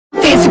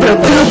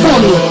Cause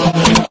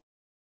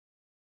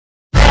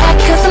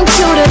I'm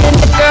cuter than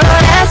the girl,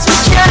 that's for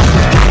sure.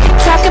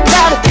 Talk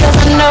about it cause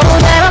I know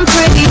that I'm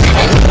pretty.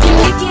 And you can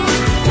make it,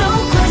 no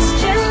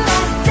question,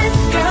 like this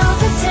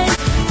girl's a 10.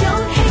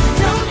 Don't hate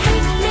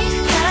me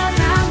cause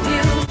I'm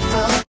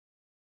beautiful.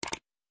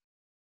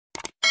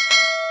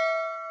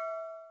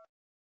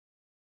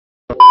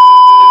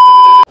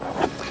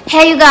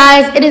 Hey you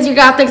guys, it is your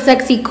Gothic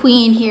Sexy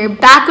Queen here,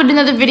 back with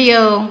another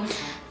video.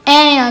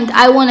 And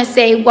I want to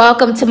say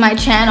welcome to my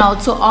channel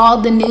to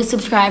all the new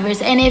subscribers.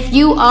 And if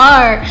you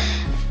are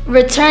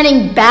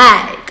returning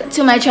back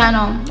to my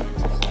channel,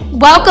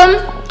 welcome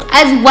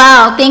as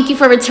well. Thank you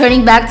for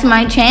returning back to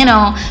my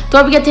channel.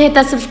 Don't forget to hit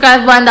that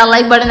subscribe button, that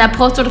like button, that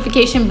post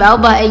notification bell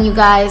button, you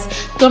guys.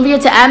 Don't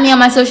forget to add me on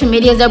my social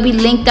medias. They'll be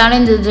linked down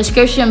in the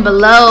description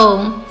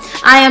below.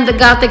 I am the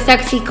Gothic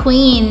Sexy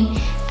Queen.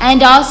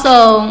 And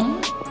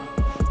also,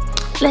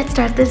 let's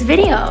start this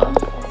video.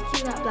 Let's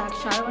cue that black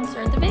shadow and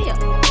start the video.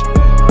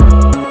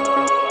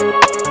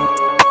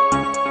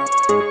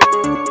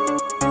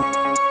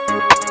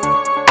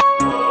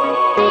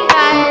 Hey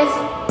guys,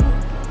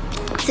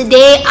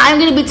 today I'm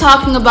gonna be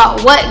talking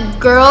about what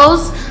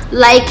girls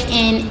like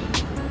in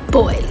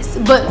boys,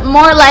 but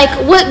more like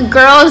what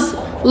girls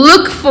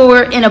look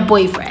for in a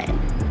boyfriend.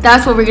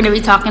 That's what we're gonna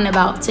be talking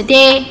about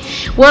today.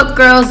 What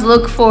girls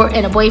look for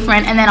in a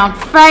boyfriend. And then on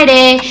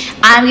Friday,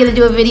 I'm gonna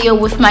do a video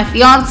with my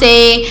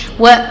fiance,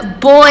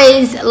 what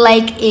boys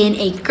like in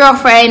a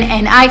girlfriend.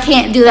 And I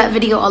can't do that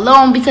video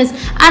alone because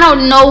I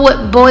don't know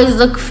what boys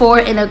look for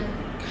in a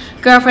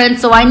girlfriend.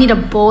 So I need a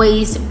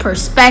boy's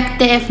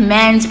perspective,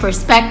 man's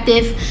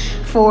perspective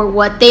for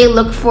what they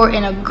look for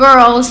in a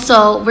girl.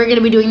 So we're gonna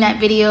be doing that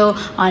video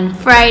on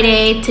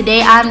Friday.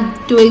 Today I'm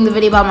doing the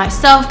video by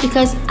myself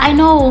because I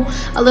know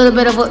a little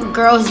bit of what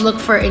girls look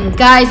for in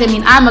guys. I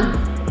mean, I'm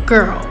a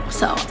girl,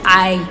 so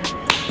I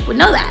would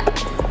know that.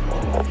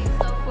 Okay,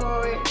 so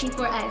for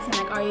people are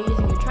asking like, are you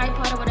using your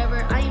tripod or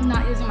whatever? I am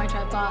not using my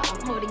tripod.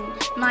 I'm holding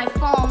my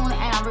phone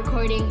and I'm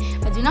recording.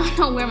 I do not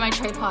know where my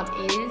tripod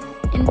is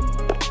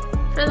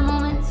for the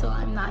moment, so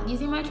I'm not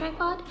using my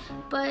tripod,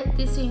 but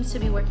this seems to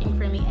be working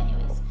for me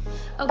anyways.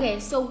 Okay,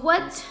 so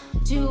what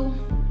do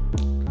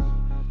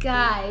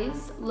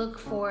guys look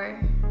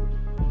for?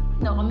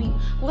 No, I mean,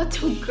 what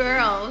do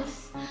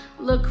girls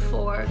look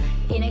for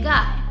in a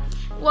guy?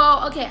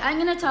 Well, okay, I'm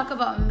gonna talk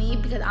about me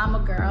because I'm a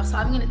girl, so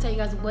I'm gonna tell you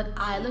guys what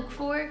I look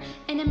for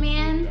in a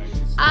man.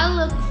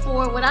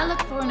 What I look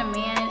for in a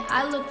man,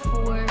 I look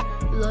for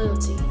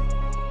loyalty,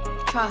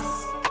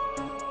 trust.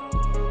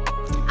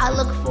 I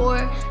look for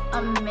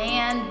a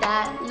man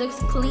that looks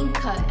clean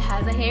cut,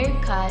 has a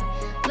haircut,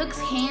 looks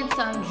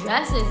handsome,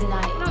 dresses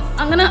nice.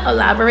 I'm gonna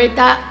elaborate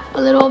that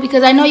a little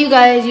because I know you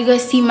guys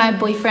see my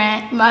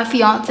boyfriend, my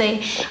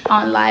fiance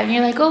on live and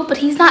you're like, oh, but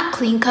he's not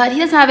clean cut, he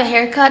doesn't have a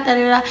haircut, da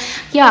da da.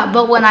 Yeah,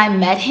 but when I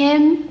met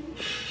him,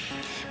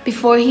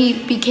 before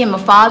he became a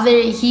father,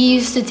 he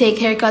used to take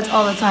haircuts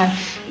all the time.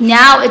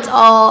 Now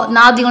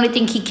the only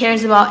thing he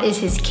cares about is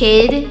his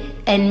kid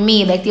and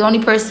me. Like the only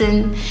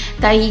person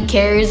that he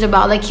cares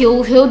about, like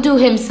he'll do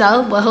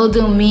himself, but he'll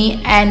do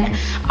me and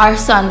our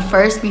son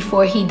first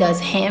before he does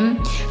him.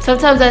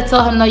 Sometimes I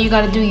tell him, no, you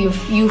gotta do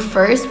you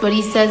first, but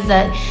he says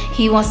that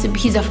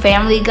he's a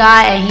family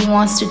guy and he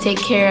wants to take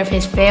care of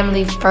his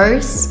family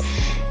first,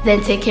 then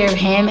take care of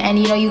him. And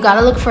you know, you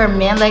gotta look for a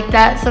man like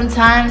that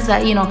sometimes,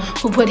 that, you know,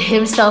 who put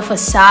himself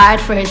aside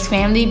for his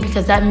family,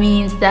 because that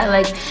means that,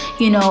 like,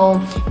 you know,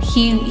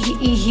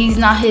 he's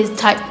not his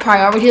top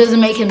priority. He doesn't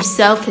make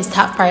himself his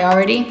top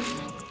priority,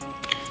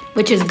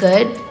 which is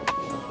good.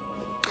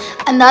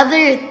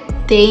 Another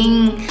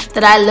thing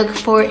that I look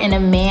for in a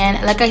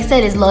man, like I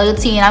said, is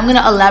loyalty, and I'm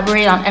gonna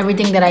elaborate on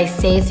everything that I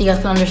say so you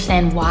guys can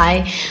understand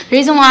why. The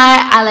reason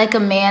why I like a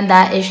man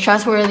that is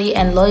trustworthy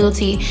and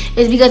loyalty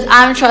is because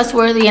I'm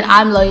trustworthy and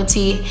I'm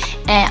loyalty,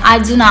 and I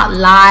do not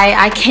lie.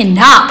 I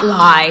cannot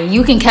lie.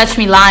 You can catch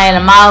me lying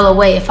a mile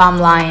away if I'm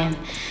lying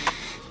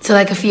to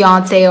like a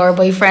fiance or a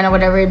boyfriend or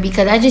whatever,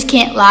 because I just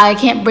can't lie. I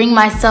can't bring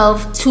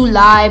myself to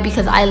lie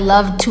because I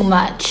love too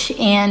much.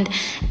 And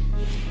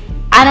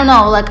I don't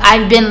know, like,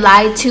 I've been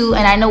lied to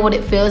and I know what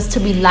it feels to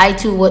be lied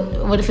to,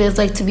 what it feels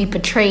like to be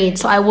betrayed,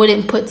 so I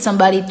wouldn't put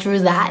somebody through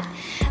that.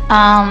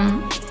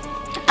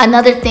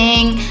 Another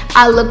thing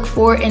I look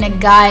for in a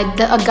guy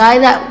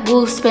that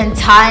will spend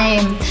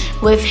time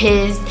with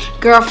his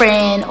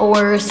girlfriend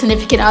or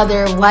significant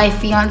other, wife,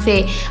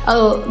 fiance.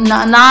 Oh,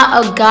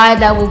 not a guy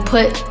that will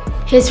put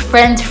his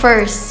friends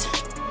first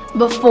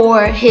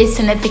before his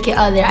significant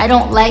other. I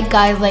don't like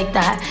guys like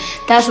that.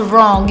 That's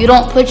wrong. You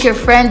don't put your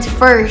friends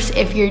first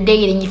if you're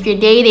dating. If you're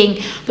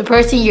dating, the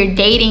person you're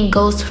dating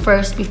goes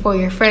first before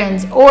your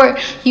friends. Or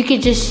you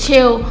could just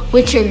chill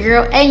with your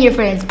girl and your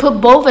friends. Put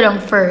both of them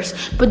first,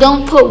 but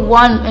don't put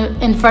one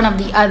in front of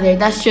the other.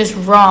 That's just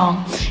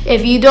wrong.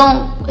 If you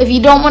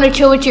don't want to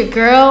chill with your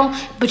girl,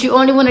 but you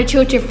only want to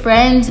chill with your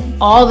friends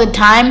all the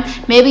time,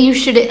 maybe you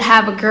shouldn't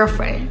have a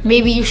girlfriend.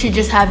 Maybe you should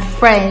just have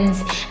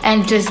friends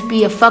and just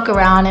be a fuck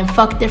around and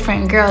fuck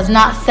different girls,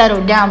 not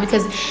settle down,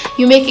 because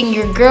you're making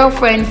your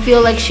girlfriend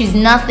feel like she's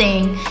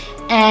nothing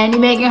and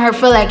you're making her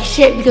feel like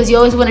shit because you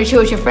always want to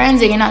chill with your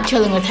friends and you're not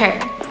chilling with her.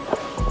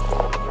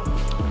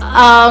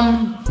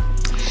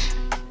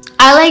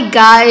 I like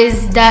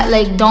guys that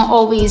like don't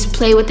always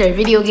play with their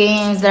video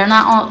games. They're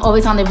not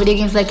always on their video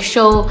games. Like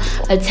show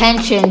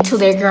attention to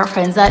their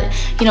girlfriends. That,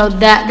 you know,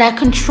 that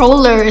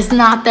controller is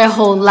not their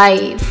whole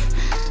life.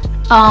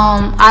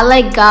 I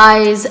like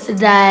guys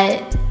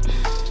that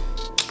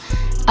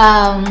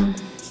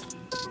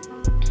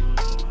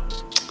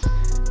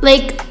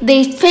like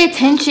they pay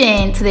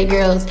attention to their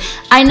girls.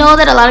 I know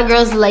that a lot of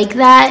girls like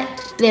that.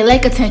 They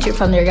like attention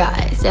from their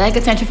guys. They like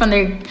attention from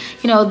their,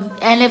 you know,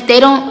 and if they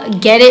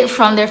don't get it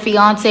from their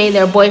fiance,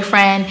 their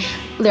boyfriend,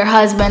 their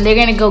husband, they're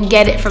gonna go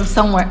get it from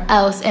somewhere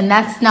else, and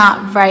that's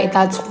not right.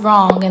 That's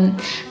wrong, and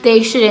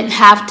they shouldn't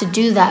have to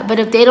do that. But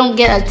if they don't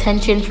get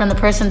attention from the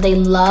person they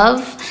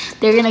love,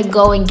 they're gonna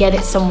go and get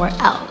it somewhere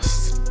else.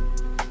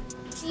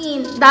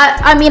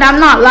 I mean, I'm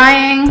not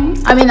lying.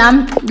 I mean,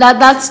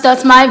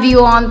 that's my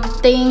view on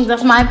things.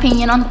 That's my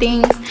opinion on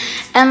things.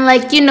 And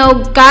like, you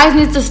know, guys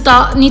need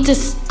to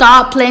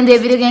stop playing their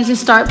video games and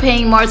start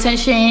paying more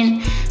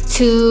attention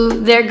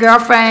to their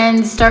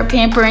girlfriends, start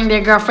pampering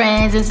their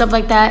girlfriends and stuff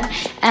like that.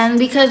 And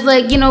because,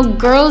 like, you know,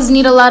 girls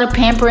need a lot of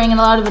pampering and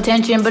a lot of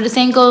attention, but the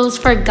same goes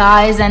for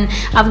guys. And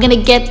I'm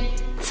gonna get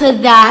to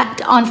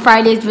that on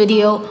Friday's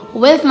video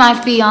with my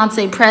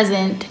fiance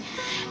present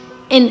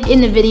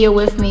in the video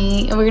with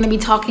me, and we're gonna be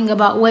talking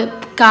about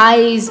what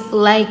guys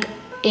like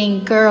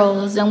in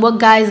girls and what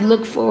guys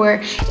look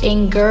for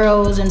in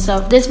girls and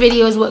stuff. This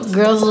video is what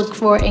girls look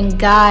for in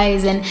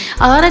guys, and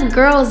a lot of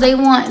girls, they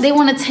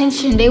want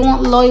attention, they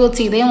want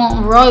loyalty, they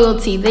want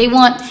royalty, they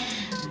want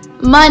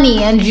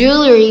money and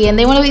jewelry, and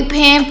they want to be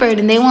pampered,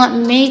 and they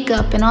want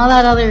makeup and all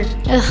that other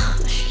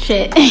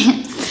shit.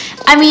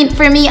 I mean,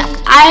 for me,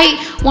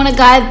 I want a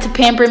guy to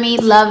pamper me,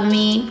 love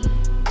me,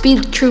 be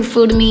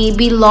truthful to me,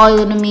 be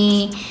loyal to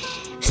me,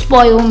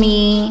 spoil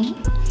me,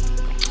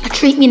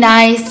 treat me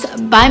nice,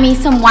 buy me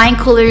some wine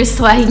coolers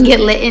so I can get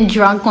lit and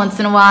drunk once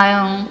in a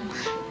while.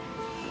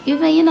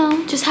 Even, you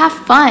know, just have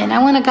fun. I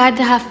want a guy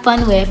to have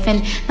fun with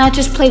and not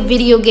just play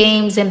video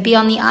games and be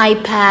on the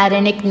iPad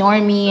and ignore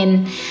me.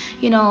 And,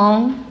 you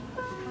know,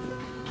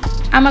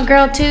 I'm a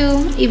girl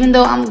too, even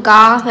though I'm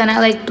goth and I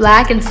like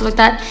black and stuff like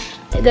that.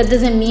 That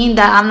doesn't mean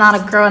that I'm not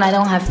a girl and I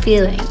don't have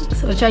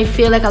feelings, which I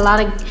feel like a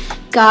lot of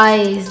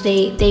guys,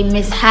 they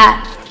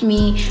mishap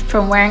me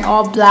from wearing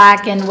all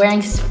black and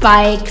wearing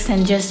spikes,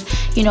 and just,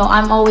 you know,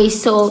 I'm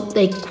always so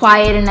like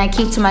quiet and I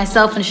keep to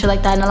myself and shit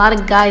like that. And a lot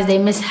of guys, they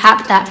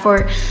mishap that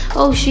for,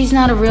 oh, she's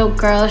not a real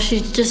girl,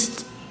 she's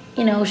just,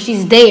 you know,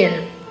 she's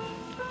there.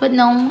 But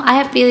no, I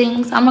have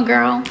feelings. I'm a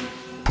girl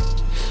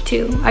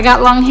too. I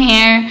got long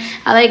hair,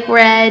 I like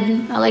red,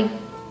 I like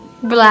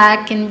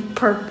black and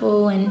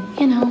purple, and,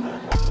 you know,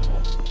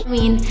 I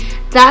mean,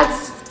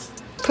 that's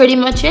pretty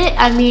much it.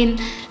 I mean,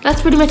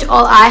 that's pretty much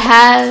all I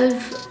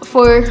have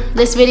for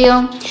this video.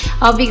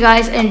 I hope you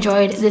guys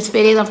enjoyed this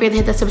video. Don't forget to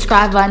hit the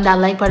subscribe button, that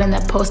like button,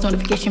 that post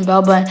notification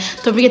bell button.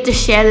 Don't forget to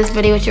share this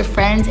video with your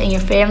friends and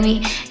your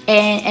family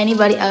and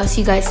anybody else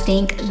you guys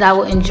think that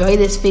will enjoy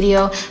this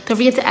video. Don't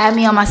forget to add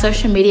me on my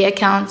social media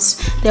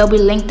accounts. They'll be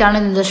linked down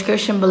in the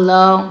description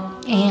below.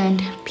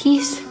 And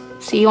peace.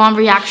 See you on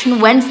Reaction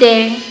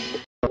Wednesday.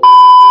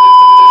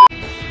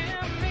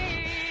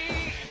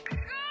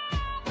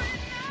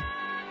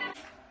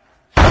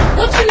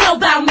 What you know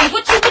about me?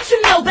 What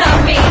you know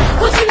about me?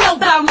 What you know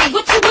about me?